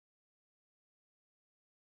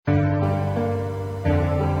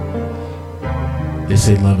They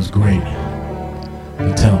say love is great,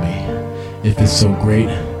 but tell me, if it's so great,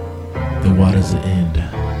 then why does it end?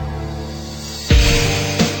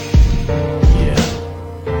 Yeah.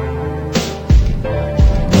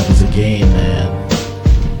 Love is a game, man.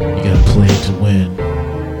 You gotta play it to win.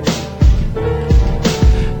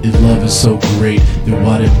 If love is so great, then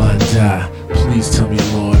why did mine die? Please tell me,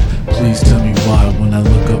 Lord, please tell me why. When I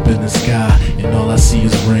look up in the sky and all I see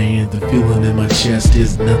is rain, the feeling in my chest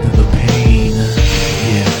is nothing but pain.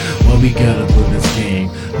 Yeah, why we gotta play this game?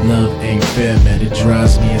 Love ain't fair, man, it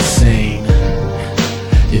drives me insane.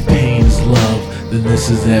 If pain is love, then this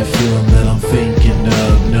is that feeling that I'm thinking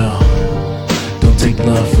of. No, don't take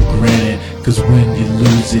love for granted, cause when you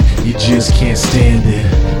lose it, you just can't stand it.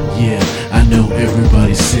 Yeah, I know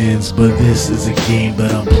everybody sins, but this is a game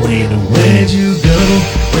that I'm playing to win. Where'd you go?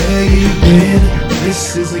 Where you been?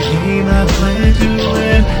 This is a game I plan to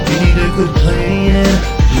win. You need to quit playing,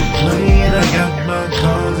 quit playing. I got my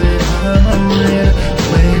cards and I'm all in.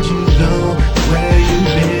 Where'd you go? Where you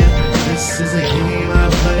been? This is a game I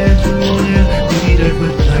plan to win. You need to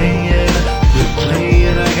quit playing, quit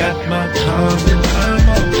playing. I got my cards and I'm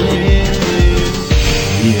all in.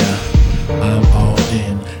 Yeah, I'm all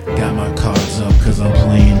in. Got my cards up cause I'm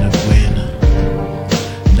playing to win,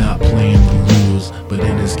 not playing to lose. But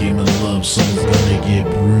in this game of love, someone's gonna get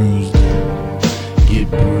bruised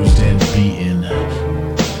and beaten.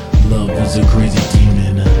 Love is a crazy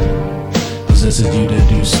demon, possesses you to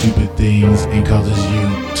do stupid things and causes you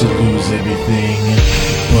to lose everything.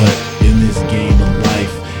 But in this game of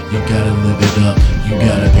life, you gotta live it up, you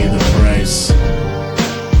gotta pay the price.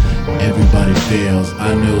 Everybody fails.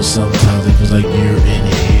 I know sometimes it feels like you're in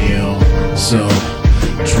hell, so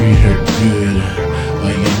treat her good,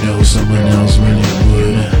 or you know someone else really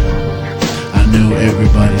would. I know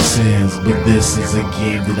everybody sins, but this is a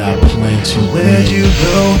game that I plan to win. Where'd you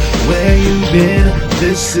go? Where you been?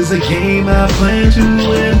 This is a game I plan to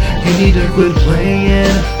win. You need to quit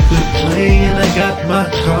playing, quit playing. I got my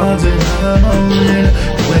cards and I'm all in.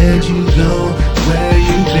 Where'd you go? Where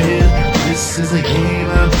you been? This is a game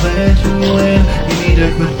I plan to win. You need to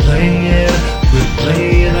quit playing, quit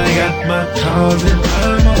playing. I got my cards and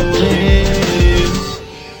I'm all in.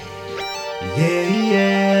 Yeah,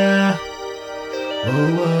 yeah. Oh,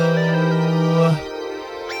 oh.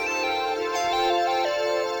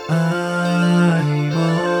 I'm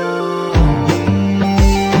all in.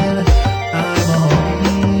 I'm all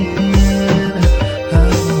in. I'm all in.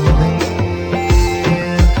 I'm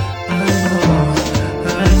all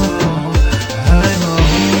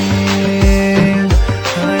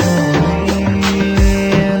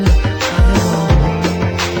in. I'm all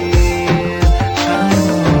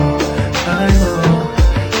in.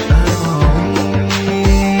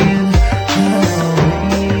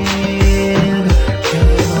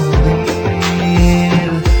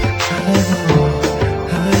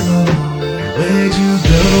 Where'd you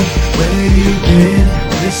go? Where you been?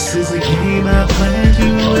 This is a game I plan to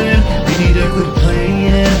win. You need to quit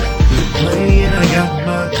playing, quit playing. I got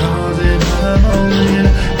my cards and I'm all in.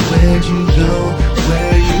 Where'd you go?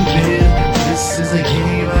 Where you been? This is a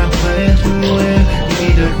game I plan to win. You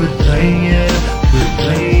need to quit playing, quit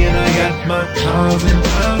playing. I got my cards and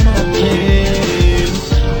I'm